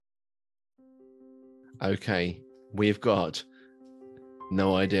Okay, we've got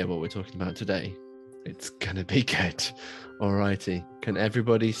no idea what we're talking about today. It's gonna be good. Alrighty, can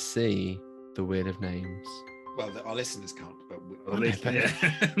everybody see the Wheel of Names? Well, our listeners can't, but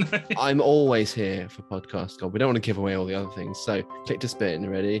I'm always here for podcast gold. We don't want to give away all the other things, so click to spin.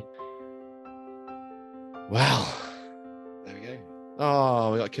 Ready? Well, there we go.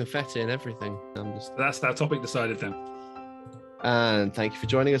 Oh, we got confetti and everything. That's our topic decided then. And thank you for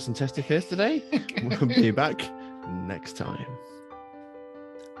joining us on Testing Peers today. We'll be back next time.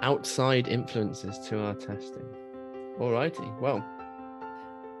 Outside influences to our testing. Alrighty, well.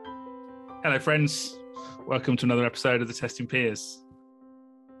 Hello, friends. Welcome to another episode of the Testing Peers.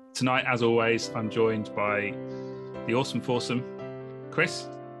 Tonight, as always, I'm joined by the awesome foursome, Chris.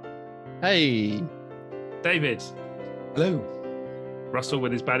 Hey. David. Hello. Russell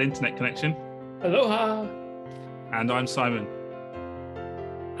with his bad internet connection. Aloha. And I'm Simon.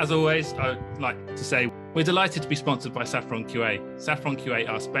 As always, I'd like to say we're delighted to be sponsored by Saffron QA. Saffron QA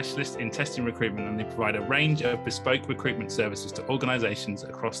are specialists in testing recruitment, and they provide a range of bespoke recruitment services to organisations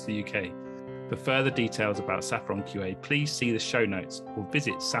across the UK. For further details about Saffron QA, please see the show notes or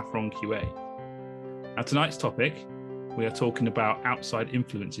visit Saffron QA. Now, tonight's topic, we are talking about outside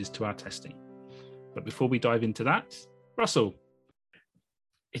influences to our testing. But before we dive into that, Russell.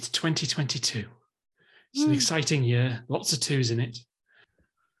 It's 2022. It's an exciting year, lots of twos in it.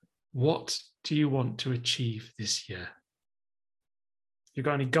 What do you want to achieve this year? You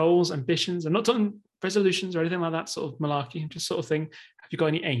got any goals, ambitions? I'm not talking resolutions or anything like that sort of malarkey, just sort of thing. Have you got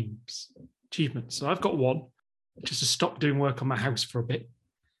any aims, achievements? So I've got one, just to stop doing work on my house for a bit.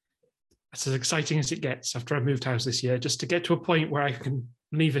 That's as exciting as it gets after I've moved house this year, just to get to a point where I can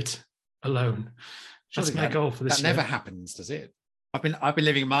leave it alone. That's my goal for this year. That never happens, does it? I've been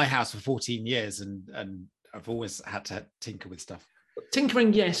living in my house for 14 years and I've always had to tinker with stuff.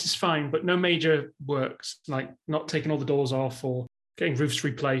 Tinkering, yes, is fine, but no major works, like not taking all the doors off or getting roofs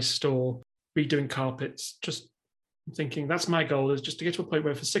replaced or redoing carpets. Just thinking that's my goal, is just to get to a point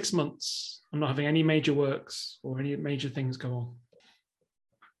where for 6 months, I'm not having any major works or any major things go on.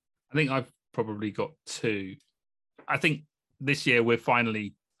 I think I've probably got two. I think this year we're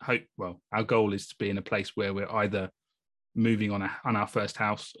finally our goal is to be in a place where we're either moving on our first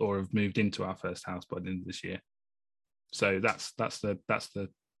house or have moved into our first house by the end of this year. So that's the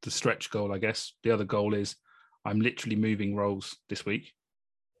stretch goal, I guess. The other goal is I'm literally moving roles this week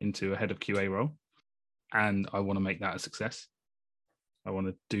into a head of QA role, and I want to make that a success. I want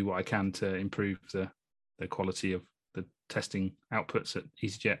to do what I can to improve the quality of the testing outputs at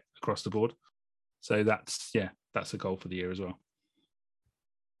EasyJet across the board. So that's a goal for the year as well.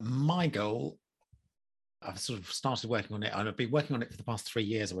 My goal, I've sort of started working on it, and I've been working on it for the past 3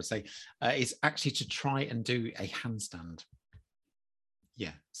 years, I would say, is actually to try and do a handstand.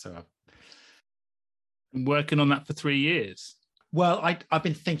 Yeah, so I've been working on that for 3 years. Well, I've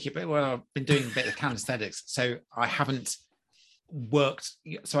been thinking about, I've been doing a bit of calisthenics, so I haven't worked.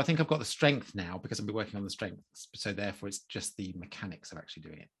 So I think I've got the strength now because I've been working on the strength. So therefore, it's just the mechanics of actually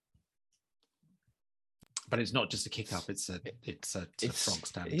doing it. But it's not just a kick up; it's a frog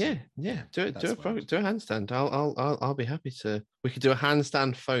stand. Yeah. Do a handstand. I'll be happy to. We could do a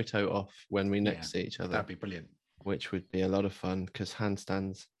handstand photo off when we next see each other. That'd be brilliant. Which would be a lot of fun because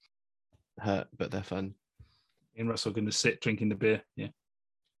handstands hurt, but they're fun. And Russell going to sit drinking the beer. Yeah.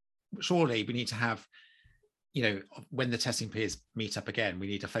 Surely we need to have, when the testing peers meet up again, we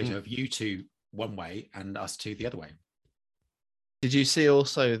need a photo of you two one way and us two the other way. Did you see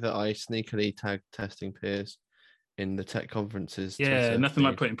also that I sneakily tagged testing peers in the tech conferences? Yeah, nothing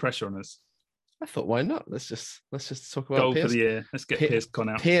like putting pressure on us. I thought, why not? Let's just talk about goal for the year. Let's get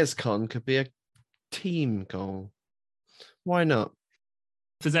PeersCon out. PeersCon could be a team goal. Why not?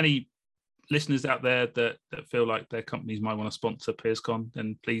 If there's any listeners out there that feel like their companies might want to sponsor PeersCon,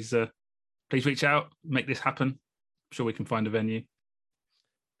 then please reach out, make this happen. I'm sure we can find a venue.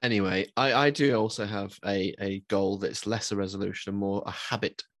 Anyway, I do also have a goal that's less a resolution and more a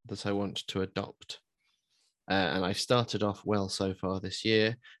habit that I want to adopt. And I've started off well so far this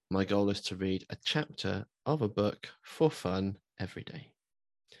year. My goal is to read a chapter of a book for fun every day.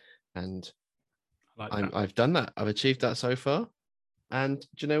 And I've done that. I've achieved that so far. And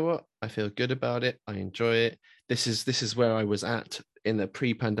do you know what? I feel good about it. I enjoy it. This is where I was at in the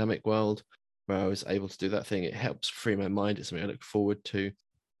pre-pandemic world, where I was able to do that thing. It helps free my mind. It's something I look forward to.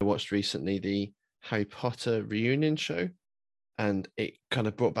 I watched recently the Harry Potter reunion show, and it kind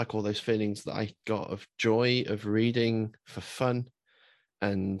of brought back all those feelings that I got of joy of reading for fun,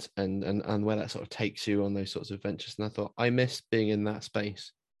 and where that sort of takes you on those sorts of adventures. And I thought, I miss being in that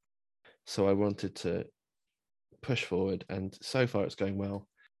space. So I wanted to push forward, and so far it's going well.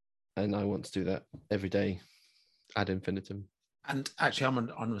 and I want to do that every day ad infinitum. And actually, I'm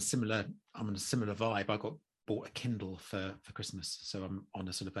on a similar vibe. I got bought a Kindle for Christmas, so I'm on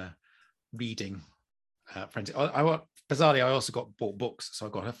a sort of a reading frenzy. Bizarrely, I also got bought books, so I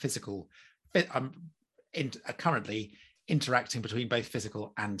got a physical. I'm currently interacting between both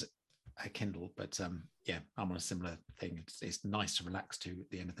physical and a Kindle, but yeah, I'm on a similar thing. It's nice to relax to at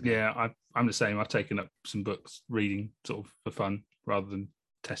the end of the day. Yeah, I'm the same. I've taken up some books, reading sort of for fun rather than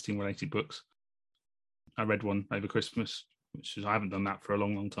testing related books. I read one over Christmas, which is, I haven't done that for a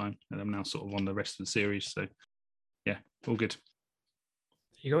long time, and I'm now sort of on the rest of the series. So yeah, all good.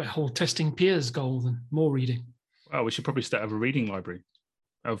 You got a whole testing peers goal and more reading. Well, we should probably start up a reading library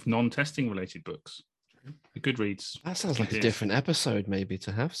of non-testing related books. The Goodreads. That sounds like a Yes. different episode, maybe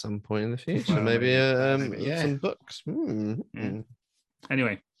to have some point in the future. Well, maybe yeah. some books. Yeah.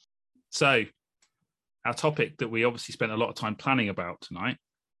 Anyway, so our topic that we obviously spent a lot of time planning about tonight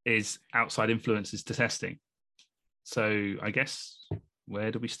is outside influences to testing. So I guess,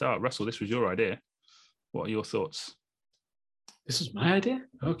 where do we start? Russell, this was your idea. What are your thoughts? This was my idea?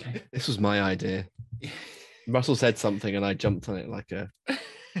 Okay. This was my idea. Russell said something and I jumped on it like a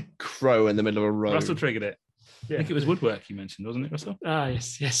crow in the middle of a road. Russell triggered it. I think it was woodwork you mentioned, wasn't it, Russell? Ah,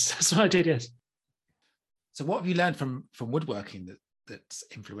 yes. That's what I did, yes. So what have you learned from woodworking that's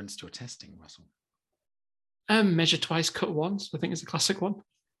influenced your testing, Russell? Measure twice, cut once, I think is a classic one.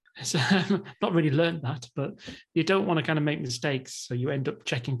 It's, not really learned that, but you don't want to kind of make mistakes. So you end up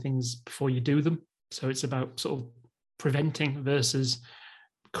checking things before you do them. So it's about sort of preventing versus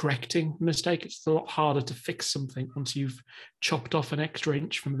correcting a mistake. It's a lot harder to fix something once you've chopped off an extra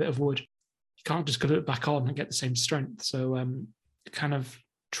inch from a bit of wood. You can't just glue it back on and get the same strength. So kind of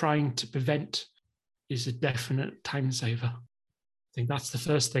trying to prevent is a definite time saver. I think that's the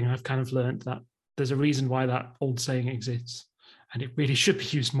first thing I've kind of learned, that there's a reason why that old saying exists, and it really should be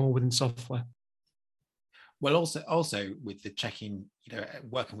used more within software. Well, also with the checking,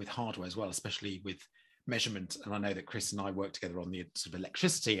 working with hardware as well, especially with measurement. And I know that Chris and I work together on the sort of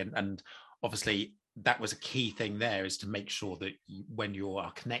electricity, and obviously that was a key thing there, is to make sure that when you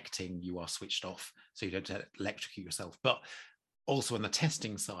are connecting, you are switched off so you don't electrocute yourself. But also on the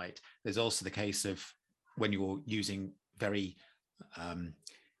testing side, there's also the case of when you're using very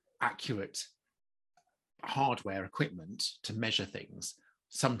accurate hardware equipment to measure things,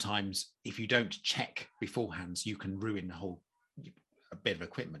 sometimes if you don't check beforehand, you can ruin a bit of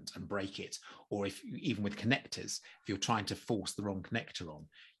equipment and break it. Or if even with connectors, if you're trying to force the wrong connector on,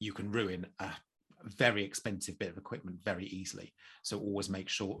 you can ruin a very expensive bit of equipment very easily. So always make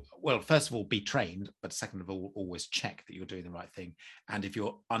sure, well, first of all, be trained, but second of all, always check that you're doing the right thing. And if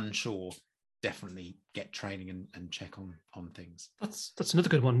you're unsure, definitely get training and check on things. That's another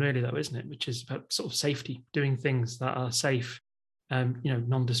good one, really, though, isn't it? Which is about sort of safety, doing things that are safe,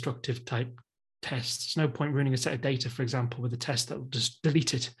 non-destructive type tests. There's no point ruining a set of data, for example, with a test that will just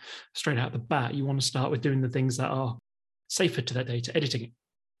delete it straight out the bat. You want to start with doing the things that are safer to that data, editing it,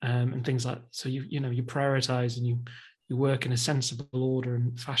 and things like that. So you prioritize and you work in a sensible order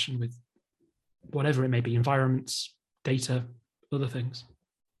and fashion with whatever it may be, environments, data, other things.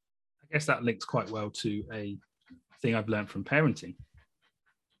 I guess that links quite well to a thing I've learned from parenting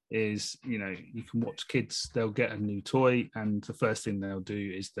is, you can watch kids, they'll get a new toy and the first thing they'll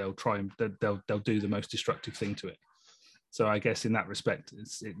do is they'll do the most destructive thing to it. So I guess in that respect,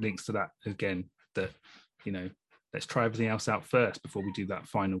 it links to that again, that, let's try everything else out first before we do that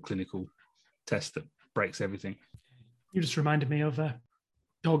final clinical test that breaks everything. You just reminded me of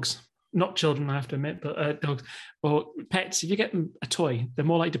dogs. Not children, I have to admit, but dogs or pets. If you get them a toy, they're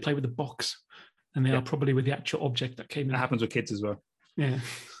more likely to play with the box than they are probably with the actual object that came in. That happens with kids as well. Yeah,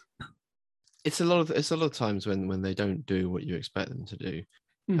 It's a lot of times when they don't do what you expect them to do,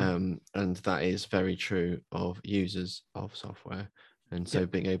 and that is very true of users of software. And so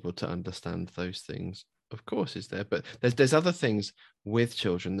being able to understand those things, of course, is there. But there's other things with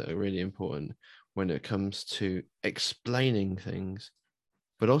children that are really important when it comes to explaining things,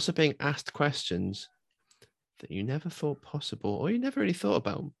 but also being asked questions that you never thought possible or you never really thought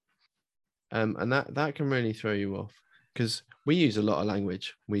about. And that can really throw you off, because we use a lot of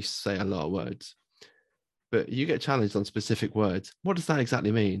language. We say a lot of words, but you get challenged on specific words. What does that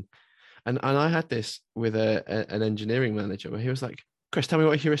exactly mean? And I had this with an engineering manager where he was like, Chris, tell me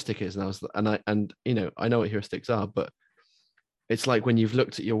what a heuristic is. And I know what heuristics are, but it's like when you've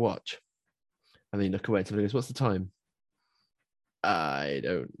looked at your watch and then you look away and somebody goes, what's the time? I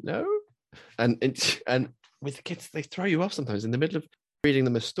don't know. And with the kids, they throw you off sometimes in the middle of reading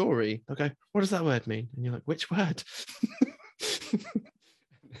them a story. They'll go, what does that word mean? And you're like, which word?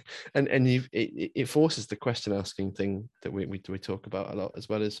 and it forces the question asking thing that we talk about a lot, as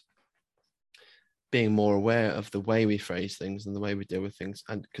well as being more aware of the way we phrase things and the way we deal with things.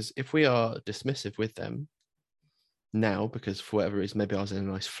 And because if we are dismissive with them now, because for whatever reason, maybe I was in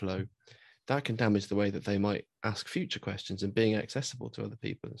a nice flow, that can damage the way that they might ask future questions and being accessible to other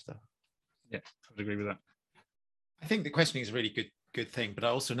people and stuff. Yeah, I would agree with that. I think the questioning is a really good thing, but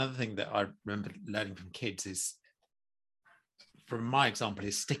also another thing that I remember learning from kids is, from my example,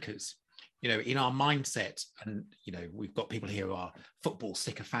 is stickers. You know, in our mindset, and you know, we've got people here who are football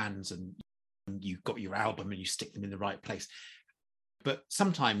sticker fans, and you've got your album and you stick them in the right place. But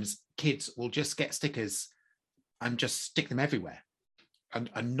sometimes kids will just get stickers and just stick them everywhere,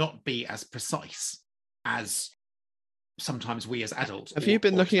 and not be as precise as sometimes we as adults. Have you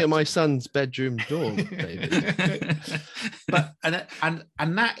been looking at my son's bedroom door, David? But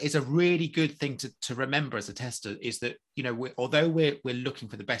and that is a really good thing to remember as a tester, is that, you know, although we're looking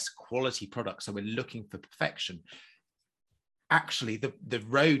for the best quality product, so we're looking for perfection, actually the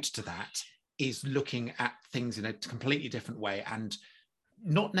road to that is looking at things in a completely different way, and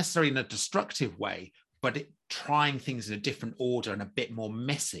not necessarily in a destructive way, but trying things in a different order and a bit more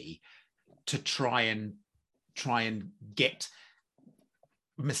messy to try and get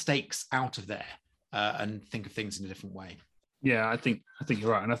mistakes out of there, and think of things in a different way. Yeah, I think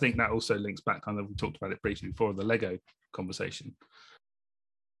you're right, and I think that also links back. Kind of, we talked about it briefly before, the Lego conversation.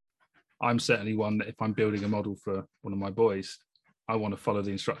 I'm certainly one that if I'm building a model for one of my boys, I want to follow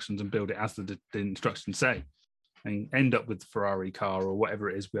the instructions and build it as the instructions say, and end up with the Ferrari car or whatever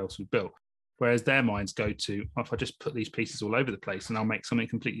it is else we built. Whereas their minds go to, oh, if I just put these pieces all over the place and I'll make something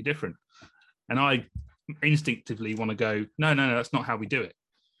completely different. And I instinctively want to go, no, that's not how we do it.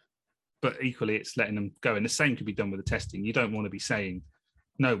 But equally, it's letting them go. And the same could be done with the testing. You don't want to be saying,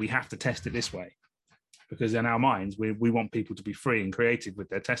 no, we have to test it this way. Because in our minds, we want people to be free and creative with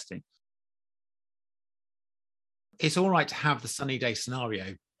their testing. It's all right to have the sunny day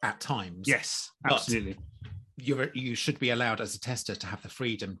scenario at times. Yes, absolutely. You should be allowed as a tester to have the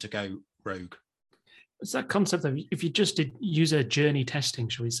freedom to go rogue. It's that concept of, if you just did user journey testing,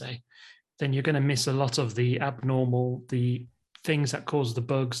 shall we say, then you're going to miss a lot of the abnormal, the things that cause the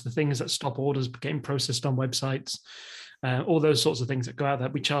bugs, the things that stop orders getting processed on websites, all those sorts of things that go out there,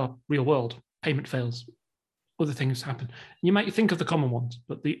 which are real world. Payment fails, other things happen. You might think of the common ones,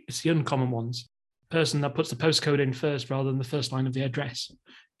 but it's the uncommon ones. Person that puts the postcode in first rather than the first line of the address,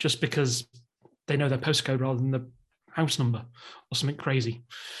 just because they know their postcode rather than the house number or something crazy.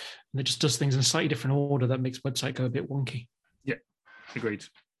 And it just does things in a slightly different order that makes website go a bit wonky. Yeah, agreed.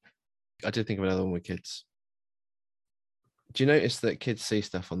 I did think of another one with kids. Do you notice that kids see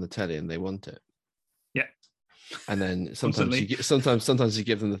stuff on the telly and they want it? Yeah. And then sometimes you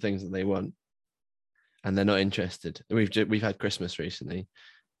give them the things that they want, and they're not interested. We've had Christmas recently,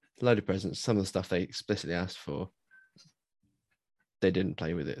 a load of presents. Some of the stuff they explicitly asked for, they didn't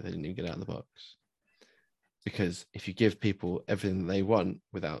play with it. They didn't even get out of the box. Because if you give people everything that they want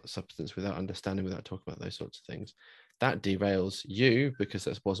without substance, without understanding, without talking about those sorts of things, that derails you, because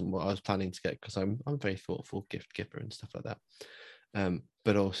that wasn't what I was planning to get, because I'm a very thoughtful gift giver and stuff like that.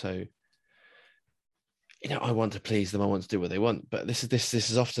 But also, you know, I want to please them. I want to do what they want. But this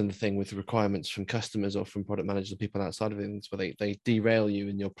is often the thing with requirements from customers or from product managers, people outside of things, where they derail you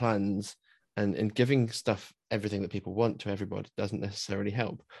in your plans, and giving stuff everything that people want to everybody doesn't necessarily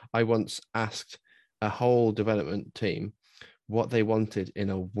help. I once asked a whole development team what they wanted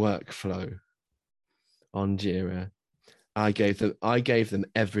in a workflow on Jira. I gave them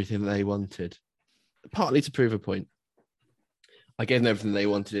everything they wanted, partly to prove a point. I gave them everything they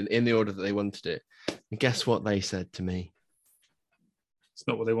wanted in the order that they wanted it. And guess what they said to me? It's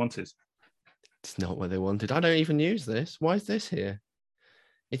not what they wanted. It's not what they wanted. I don't even use this. Why is this here?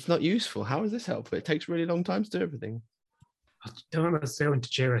 It's not useful. How is this helpful? It takes a really long time to do everything. I don't want to go into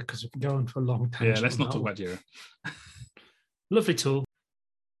Jira because we've been going for a long time. Yeah, let's not talk about Jira. Lovely tool.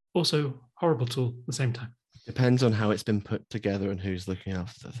 Also, horrible tool at the same time. Depends on how it's been put together and who's looking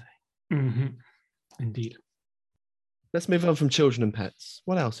after the thing. Mm-hmm. Indeed. Let's move on from children and pets.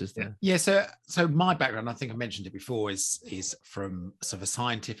 What else is there? Yeah, so my background, I think I mentioned it before, is from sort of a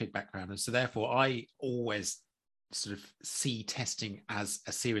scientific background. And so therefore I always sort of see testing as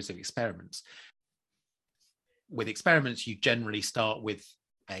a series of experiments. With experiments, you generally start with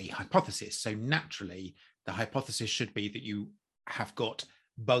a hypothesis. So naturally, the hypothesis should be that you have got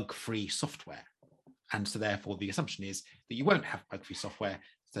bug-free software. And so therefore the assumption is that you won't have bug-free software.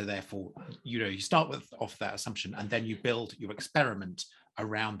 So therefore, you start off that assumption, and then you build your experiment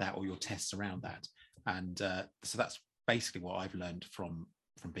around that, or your tests around that. And so that's basically what I've learned from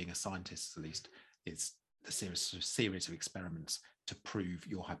being a scientist, at least, is the series of experiments to prove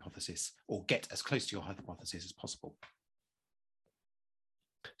your hypothesis, or get as close to your hypothesis as possible.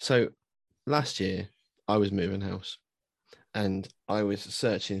 So last year I was moving house and I was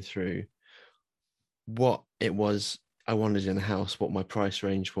searching through what it was I wanted in a house, what my price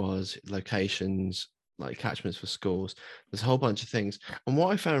range was, locations, like catchments for schools. There's a whole bunch of things. And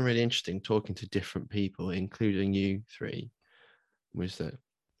what I found really interesting talking to different people, including you three, was that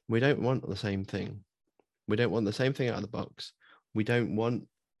we don't want the same thing. We don't want the same thing out of the box. We don't want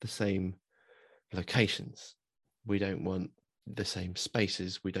the same locations. We don't want the same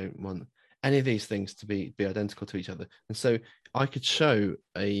spaces. We don't want any of these things to be identical to each other. And so I could show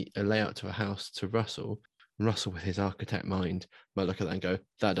a layout to a house to Russell, and Russell with his architect mind might look at that and go,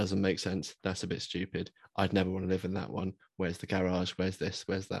 that doesn't make sense. That's a bit stupid. I'd never want to live in that one. Where's the garage? Where's this?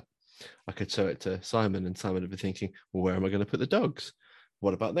 Where's that? I could show it to Simon and Simon would be thinking, well, where am I going to put the dogs?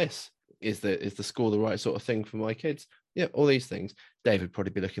 What about this? Is the school the right sort of thing for my kids? Yeah, all these things. David would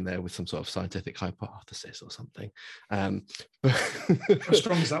probably be looking there with some sort of scientific hypothesis or something. But How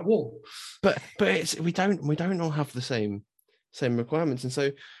strong is that wall? But it's we don't all have the same requirements, and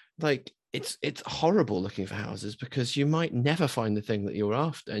so like it's horrible looking for houses because you might never find the thing that you're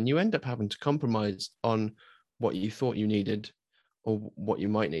after, and you end up having to compromise on what you thought you needed or what you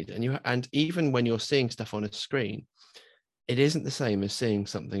might need, and even when you're seeing stuff on a screen, it isn't the same as seeing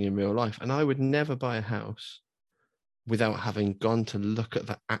something in real life. And I would never buy a house without having gone to look at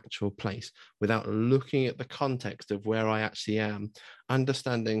the actual place, without looking at the context of where I actually am,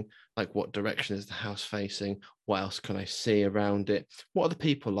 understanding like what direction is the house facing, what else can I see around it, what are the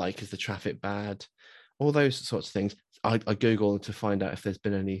people like, is the traffic bad, all those sorts of things. I Google to find out if there's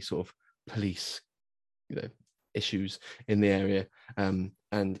been any sort of police, issues in the area,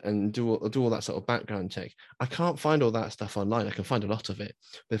 and do all that sort of background check. I can't find all that stuff online. I can find a lot of it,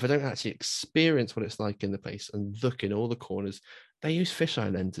 but if I don't actually experience what it's like in the place and look in all the corners, they use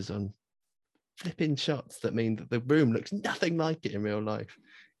fisheye lenses on flipping shots that mean that the room looks nothing like it in real life.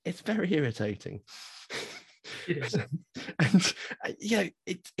 It's very irritating. It is. And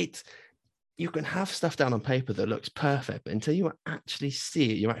it's you can have stuff down on paper that looks perfect, but until you actually see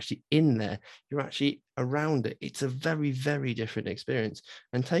it, you're actually in there, you're actually around it, it's a very, very different experience.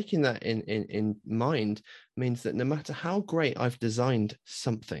 And taking that in mind means that no matter how great I've designed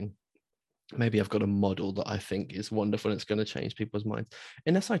something, maybe I've got a model that I think is wonderful and it's going to change people's minds,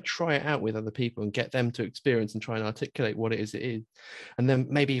 unless I try it out with other people and get them to experience and try and articulate what it is, and then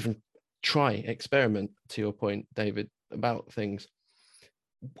maybe even experiment, to your point, David, about things,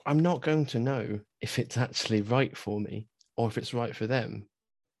 I'm not going to know if it's actually right for me or if it's right for them.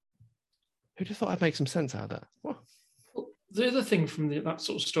 Who'd have thought I'd make some sense out of that? What? Well, the other thing from that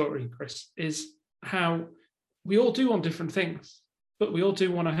sort of story, Chris, is how we all do want different things, but we all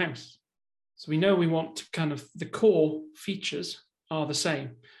do want a house. So we know we want kind of the core features are the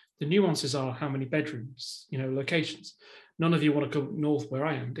same. The nuances are how many bedrooms, locations. None of you want to go north where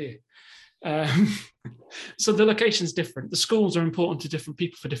I am, do you? So the location's different. The schools are important to different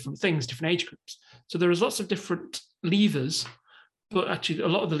people for different things, different age groups. So there is lots of different levers, but actually a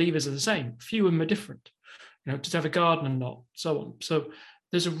lot of the levers are the same. A few of them are different. Does it have a garden or not? So on. So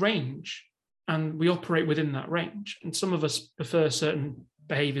there's a range, and we operate within that range. And some of us prefer certain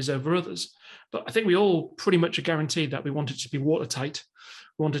behaviors over others. But I think we all pretty much are guaranteed that we want it to be watertight.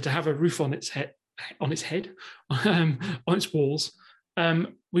 We wanted to have a roof on its head, on its walls.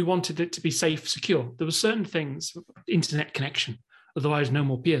 We wanted it to be safe, secure. There were certain things, internet connection, otherwise no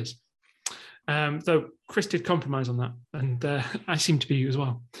more peers. Though Chris did compromise on that, and I seem to be you as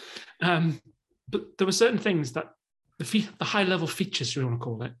well. But there were certain things that the high-level features, we want to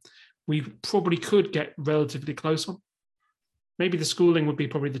call it, we probably could get relatively close on. Maybe the schooling would be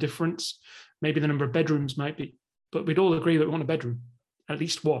probably the difference. Maybe the number of bedrooms might be. But we'd all agree that we want a bedroom, at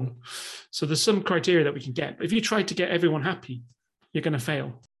least one. So there's some criteria that we can get. But if you try to get everyone happy, you're going to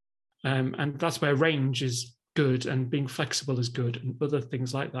fail. And that's where range is good and being flexible is good, and other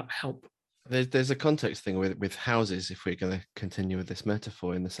things like that help. There's a context thing with houses, if we're going to continue with this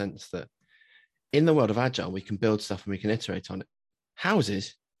metaphor, in the sense that in the world of Agile, we can build stuff and we can iterate on it.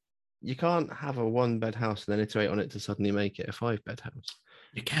 Houses, you can't have a 1-bed house and then iterate on it to suddenly make it a 5-bed house.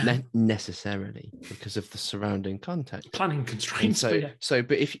 You can. Necessarily, because of the surrounding context. Planning constraints.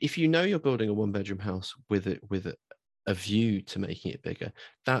 But if you know you're building a 1-bedroom house with a view to making it bigger,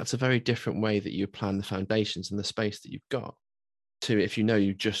 that's a very different way that you plan the foundations and the space that you've got to if you know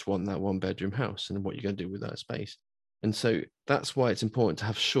you just want that 1-bedroom house and what you're going to do with that space. And so that's why it's important to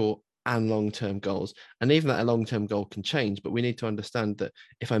have short and long-term goals. And even that a long-term goal can change, but we need to understand that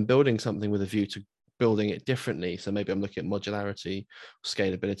if I'm building something with a view to building it differently, so maybe I'm looking at modularity,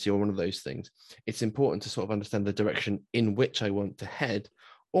 scalability, or one of those things, it's important to sort of understand the direction in which I want to head.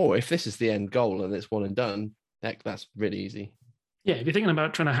 Or if this is the end goal and it's one and done, heck, that's really easy. Yeah, if you're thinking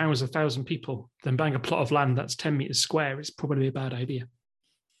about trying to house 1,000 people, then buying a plot of land that's 10 meters square is probably a bad idea.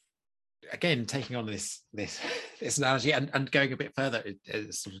 Again, taking on this analogy and going a bit further,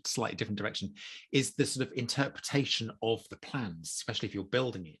 sort of slightly different direction, is the sort of interpretation of the plans, especially if you're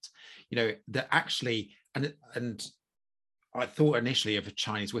building it. You know, that actually, and I thought initially of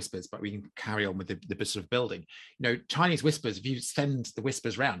Chinese whispers, but we can carry on with the sort of building. You know, Chinese whispers, if you send the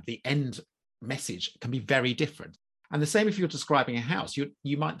whispers round, the end message can be very different. And the same if you're describing a house,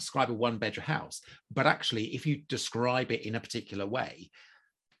 you might describe a one-bedroom house, but actually if you describe it in a particular way,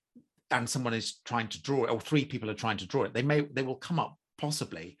 and someone is trying to draw it, or three people are trying to draw it, they will come up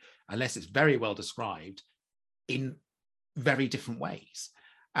possibly, unless it's very well described, in very different ways.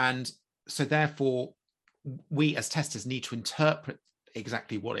 And so therefore, we as testers need to interpret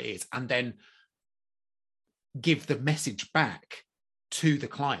exactly what it is and then give the message back to the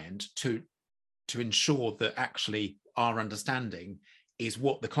client to ensure that actually our understanding is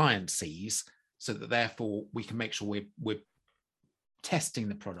what the client sees, so that therefore we can make sure we're testing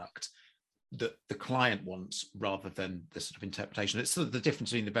the product that the client wants rather than the sort of interpretation. It's sort of the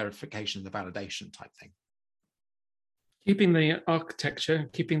difference between the verification and the validation type thing. Keeping the architecture,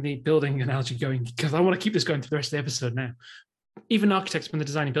 keeping the building analogy going, because I want to keep this going for the rest of the episode now. Even architects, when they're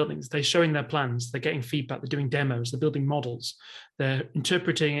designing buildings, they're showing their plans, they're getting feedback, they're doing demos, they're building models, they're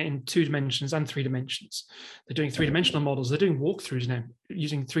interpreting it in 2 dimensions and 3 dimensions. They're doing 3-dimensional models, they're doing walkthroughs now,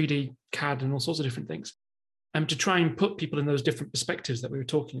 using 3D CAD and all sorts of different things, to try and put people in those different perspectives that we were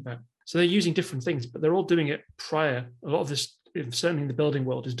talking about. So they're using different things, but they're all doing it prior. A lot of this, certainly in the building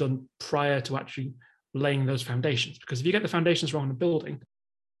world, is done prior to actually laying those foundations. Because if you get the foundations wrong in a building,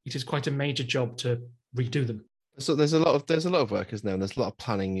 it is quite a major job to redo them. So there's a lot of work, isn't there? And there's a lot of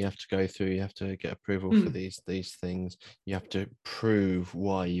planning you have to go through. You have to get approval for these things. You have to prove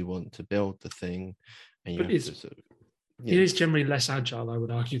why you want to build the thing, and you have to sort of, it is generally less agile, I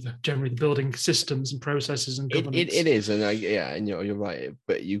would argue, that generally the building systems and processes and governance. It is, and and you're right.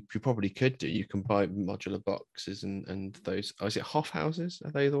 But you probably could do. You can buy modular boxes and those. Oh, is it Hoff houses?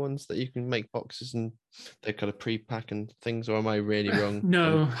 Are they the ones that you can make boxes and they kind of pre-pack and things? Or am I really wrong?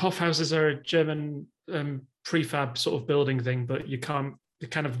 No, Hoff houses are a German prefab sort of building thing, but you can't.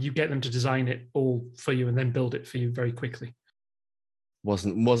 You get them to design it all for you and then build it for you very quickly.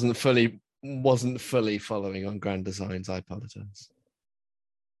 Wasn't fully following on Grand Designs. I apologize.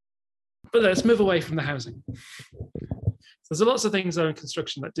 But let's move away from the housing. There's lots of things though in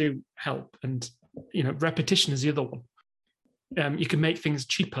construction that do help, and repetition is the other one. You can make things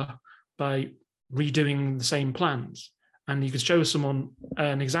cheaper by redoing the same plans, and you could show someone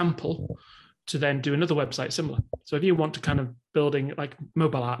an example to then do another website similar. So if you want to kind of building like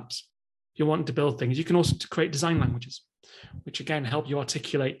mobile apps, you want to build things, you can also create design languages, which again help you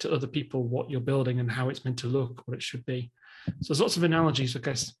articulate to other people what you're building and how it's meant to look, what it should be. So there's lots of analogies, I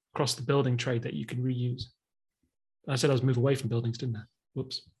guess, across the building trade that you can reuse. I said I was move away from buildings, didn't I?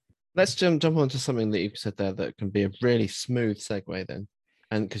 Whoops. Let's jump onto something that you said there that can be a really smooth segue then.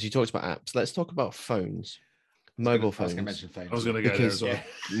 And because you talked about apps, let's talk about phones, mobile phones. I was going to go there as well.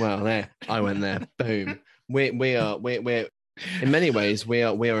 Well, there I went there. Boom. We're in many ways we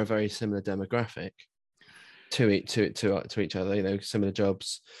are a very similar demographic to each other. Similar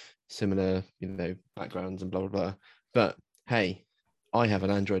jobs, similar backgrounds and blah blah blah. But hey, I have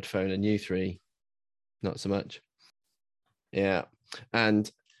an Android phone and you three, not so much. Yeah, and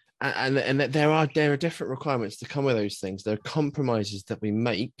there are different requirements to come with those things. There are compromises that we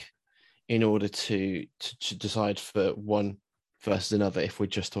make in order to decide for one versus another if we're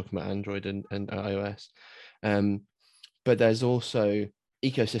just talking about Android and iOS. But there's also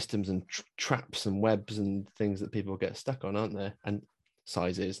ecosystems and traps and webs and things that people get stuck on, aren't there? And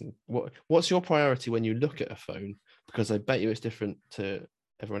sizes. And what's your priority when you look at a phone? Because I bet you it's different to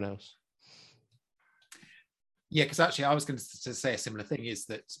everyone else. Yeah, because actually I was going to say a similar thing, is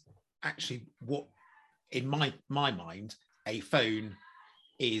that actually what, in my mind, a phone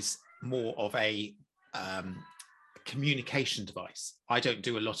is more of a communication device. I don't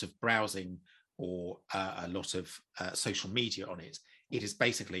do a lot of browsing or a lot of social media on it. It is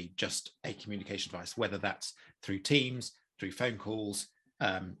basically just a communication device, whether that's through Teams, through phone calls,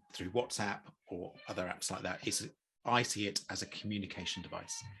 through WhatsApp or other apps like that. I see it as a communication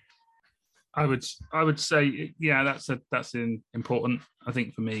device. I would say, yeah, that's important. I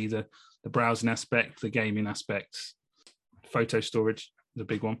think for me, the browsing aspect, the gaming aspect, photo storage is a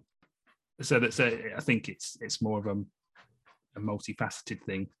big one. So I think it's more of a multifaceted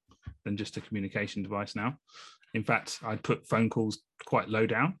thing than just a communication device now. In fact, I'd put phone calls quite low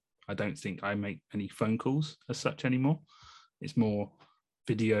down. I don't think I make any phone calls as such anymore. It's more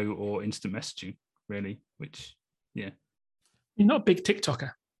video or instant messaging, really, which, yeah. You're not a big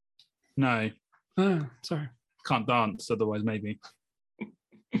TikToker. No, Oh, sorry. can't dance. Otherwise, maybe.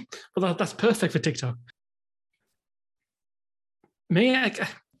 Well, that's perfect for TikTok. Me, I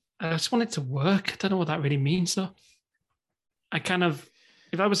just want it to work. I don't know what that really means, though.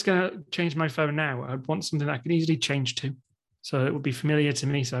 If I was going to change my phone now, I'd want something that I could easily change to. So it would be familiar to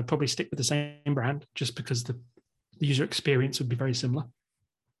me. So I'd probably stick with the same brand just because the user experience would be very similar.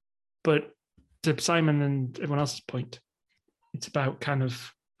 But to Simon and everyone else's point, it's about kind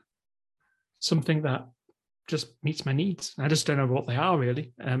of something that just meets my needs. I just don't know what they are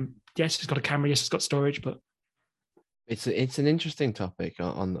really. Yes, it's got a camera. Yes, it's got storage, but it's an interesting topic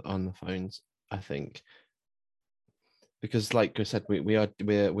on the phones, I think, because like I said, we are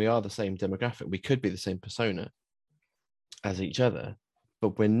the same demographic. We could be the same persona as each other,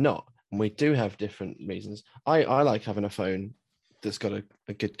 but we're not. And we do have different reasons. I like having a phone that's got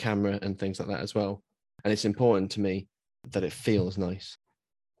a good camera and things like that as well. And it's important to me that it feels nice.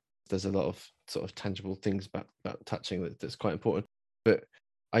 There's a lot of sort of tangible things about touching that's quite important. But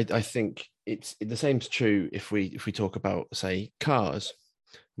I think it's the same's true if we talk about, say, cars.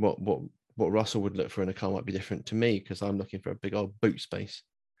 What Russell would look for in a car might be different to me because I'm looking for a big old boot space,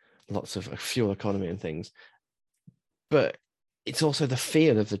 lots of fuel economy and things. But it's also the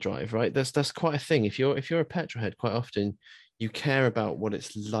feel of the drive, right? That's quite a thing. If you're a petrol head, quite often you care about what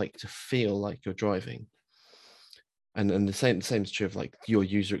it's like to feel like you're driving. And the same is true of like your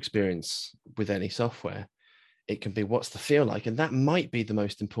user experience with any software. It can be what's the feel like, and that might be the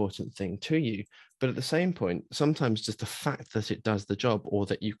most important thing to you. But at the same point, sometimes just the fact that it does the job or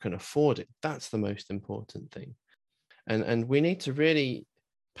that you can afford it, that's the most important thing. And we need to really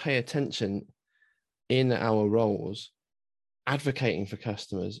pay attention in our roles, advocating for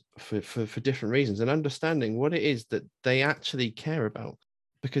customers for different reasons and understanding what it is that they actually care about.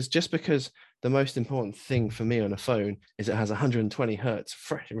 Because just because the most important thing for me on a phone is it has 120 hertz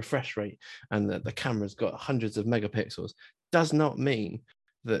refresh rate and that the camera's got hundreds of megapixels does not mean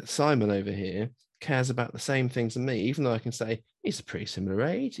that Simon over here cares about the same things as me, even though I can say he's a pretty similar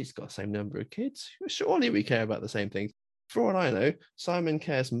age, he's got the same number of kids. Surely we care about the same things. For all I know, Simon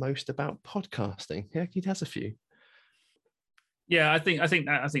cares most about podcasting. Yeah, he has a few. Yeah, I think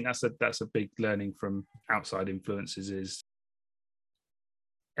that's a big learning from outside influences is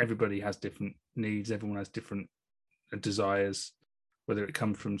everybody has different needs, everyone has different desires, whether it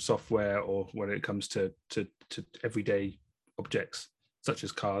comes from software or whether it comes to everyday objects such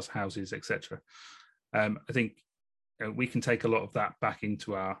as cars, houses, etc. I think we can take a lot of that back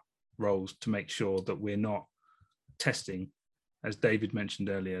into our roles to make sure that we're not testing, as David mentioned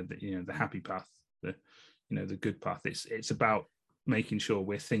earlier, that the happy path, the good path. It's about making sure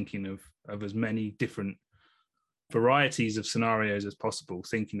we're thinking of as many different varieties of scenarios as possible,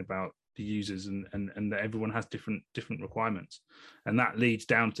 thinking about the users and that everyone has different requirements, and that leads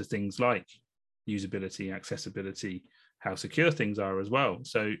down to things like usability, accessibility, how secure things are as well.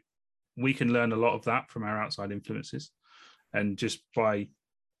 So we can learn a lot of that from our outside influences, and just by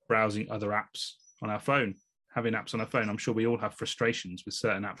browsing other apps on our phone, having apps on our phone, I'm sure we all have frustrations with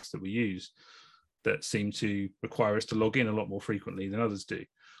certain apps that we use that seem to require us to log in a lot more frequently than others do,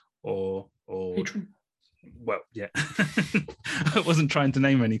 or Patron. Well, yeah. I wasn't trying to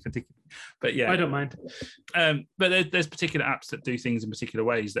name any particular, but yeah, I don't mind. But there's particular apps that do things in particular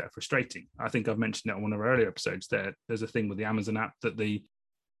ways that are frustrating. I think I've mentioned it on one of our earlier episodes. There's a thing with the Amazon app that the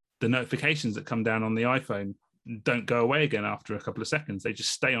notifications that come down on the iPhone don't go away again after a couple of seconds. They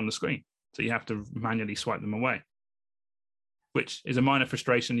just stay on the screen. So you have to manually swipe them away, which is a minor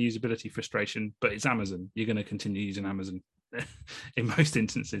frustration, usability frustration, but it's Amazon. You're going to continue using Amazon. In most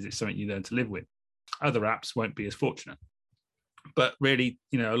instances, it's something you learn to live with. Other apps won't be as fortunate. But really,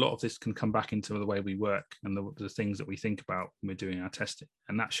 a lot of this can come back into the way we work and the things that we think about when we're doing our testing.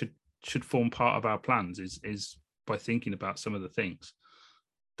 And that should form part of our plans is by thinking about some of the things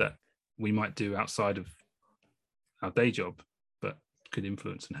that we might do outside of our day job, but could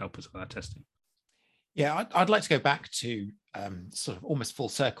influence and help us with our testing. Yeah, I'd like to go back to sort of almost full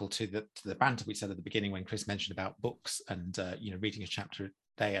circle to the banter we said at the beginning when Chris mentioned about books and reading a chapter a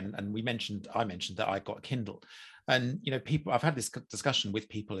day, and I mentioned that I got a Kindle, and I've had this discussion with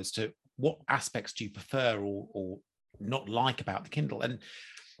people as to what aspects do you prefer or not like about the Kindle, and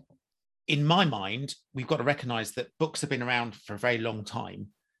in my mind, we've got to recognize that books have been around for a very long time,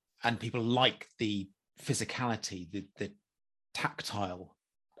 and people like the physicality, the tactile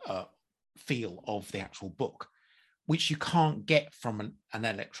feel of the actual book, which you can't get from an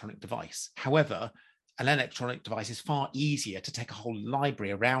electronic device. However, an electronic device is far easier to take a whole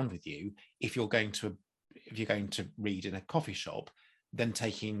library around with you if you're going to read in a coffee shop than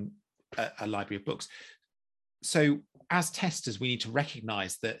taking a library of books. So as testers, we need to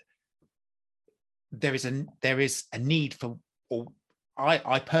recognize that there is a need for, or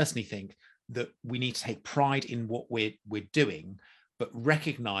I personally think that we need to take pride in what we're doing, but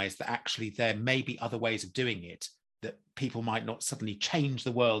recognize that actually there may be other ways of doing it, that people might not suddenly change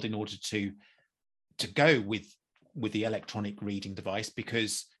the world in order to go with the electronic reading device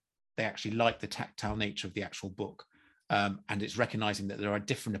because they actually like the tactile nature of the actual book. And it's recognizing that there are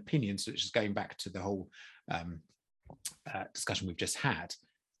different opinions, which is going back to the whole discussion we've just had,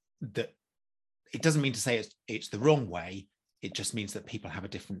 that it doesn't mean to say it's the wrong way. It just means that people have a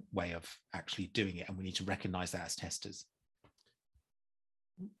different way of actually doing it. And we need to recognize that as testers.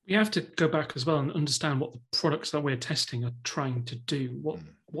 We have to go back as well and understand what the products that we're testing are trying to do.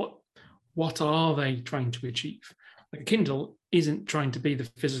 What are they trying to achieve? Like a Kindle isn't trying to be the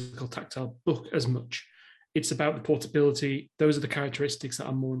physical tactile book as much. It's about the portability. Those are the characteristics that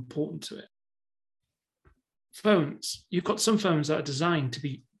are more important to it. Phones, you've got some phones that are designed to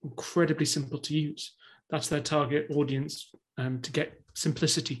be incredibly simple to use. That's their target audience, to get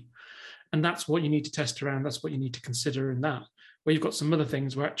simplicity. And that's what you need to test around. That's what you need to consider in that. Where you've got some other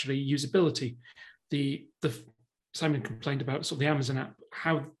things where actually usability, the Simon complained about sort of the Amazon app,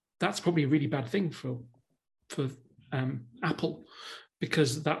 how that's probably a really bad thing for Apple,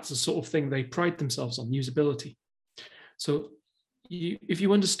 because that's the sort of thing they pride themselves on, usability. So if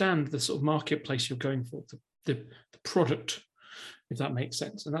you understand the sort of marketplace you're going for, the product, if that makes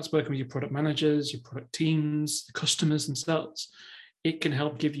sense, and that's working with your product managers, your product teams, the customers themselves, it can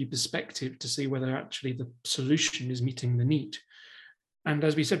help give you perspective to see whether actually the solution is meeting the need. And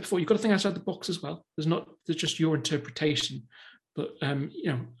as we said before, you've got to think outside the box as well. There's just your interpretation. But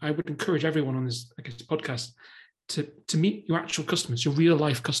I would encourage everyone on this podcast to meet your actual customers, your real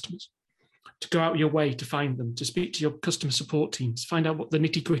life customers, to go out your way to find them, to speak to your customer support teams, find out what the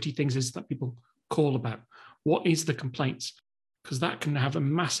nitty gritty things is that people call about. What is the complaints? Because that can have a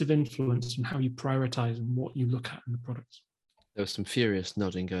massive influence on how you prioritize and what you look at in the products. There was some furious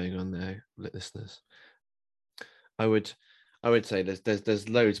nodding going on there, listeners. I would say there's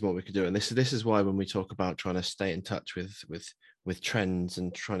loads more we could do, and this is why when we talk about trying to stay in touch with trends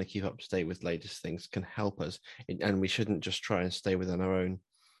and trying to keep up to date with latest things can help us, and we shouldn't just try and stay within our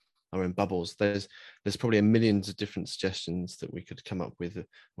own bubbles. There's probably millions of different suggestions that we could come up with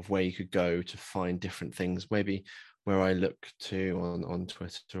of where you could go to find different things. Maybe where I look to on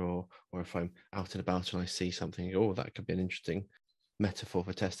Twitter, or if I'm out and about and I see something, oh, that could be an interesting metaphor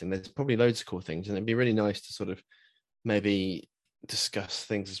for testing. There's probably loads of cool things, and it'd be really nice to sort of maybe discuss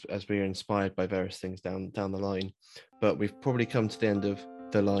things as we are inspired by various things down the line. But we've probably come to the end of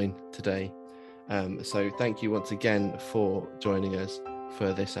the line today. So thank you once again for joining us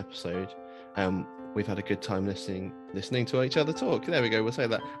for this episode. We've had a good time listening to each other talk. There we go, we'll say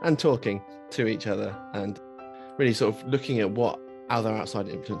that. And talking to each other, and really sort of looking at what other outside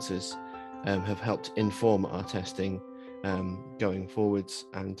influences have helped inform our testing, going forwards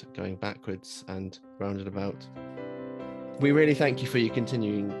and going backwards and rounded about. We really thank you for your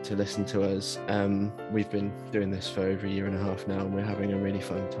continuing to listen to us. We've been doing this for over 1.5 years now, and we're having a really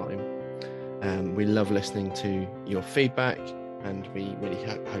fun time. We love listening to your feedback, and we really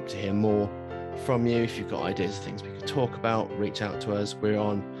hope to hear more from you. If you've got ideas of things we could talk about, reach out to us. We're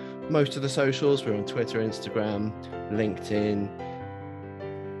on most of the socials. We're on Twitter, Instagram, LinkedIn.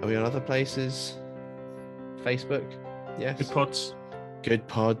 Are we on other places? Facebook? Yes. Good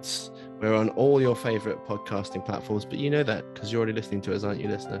Pods. We're on all your favorite podcasting platforms, but you know that because you're already listening to us, aren't you,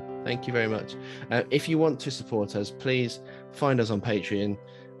 listener? Thank you very much. If you want to support us, please find us on Patreon.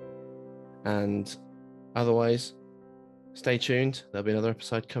 And otherwise, stay tuned. There'll be another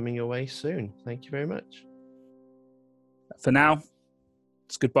episode coming your way soon. Thank you very much. For now,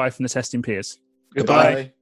 it's goodbye from the testing peers. Goodbye.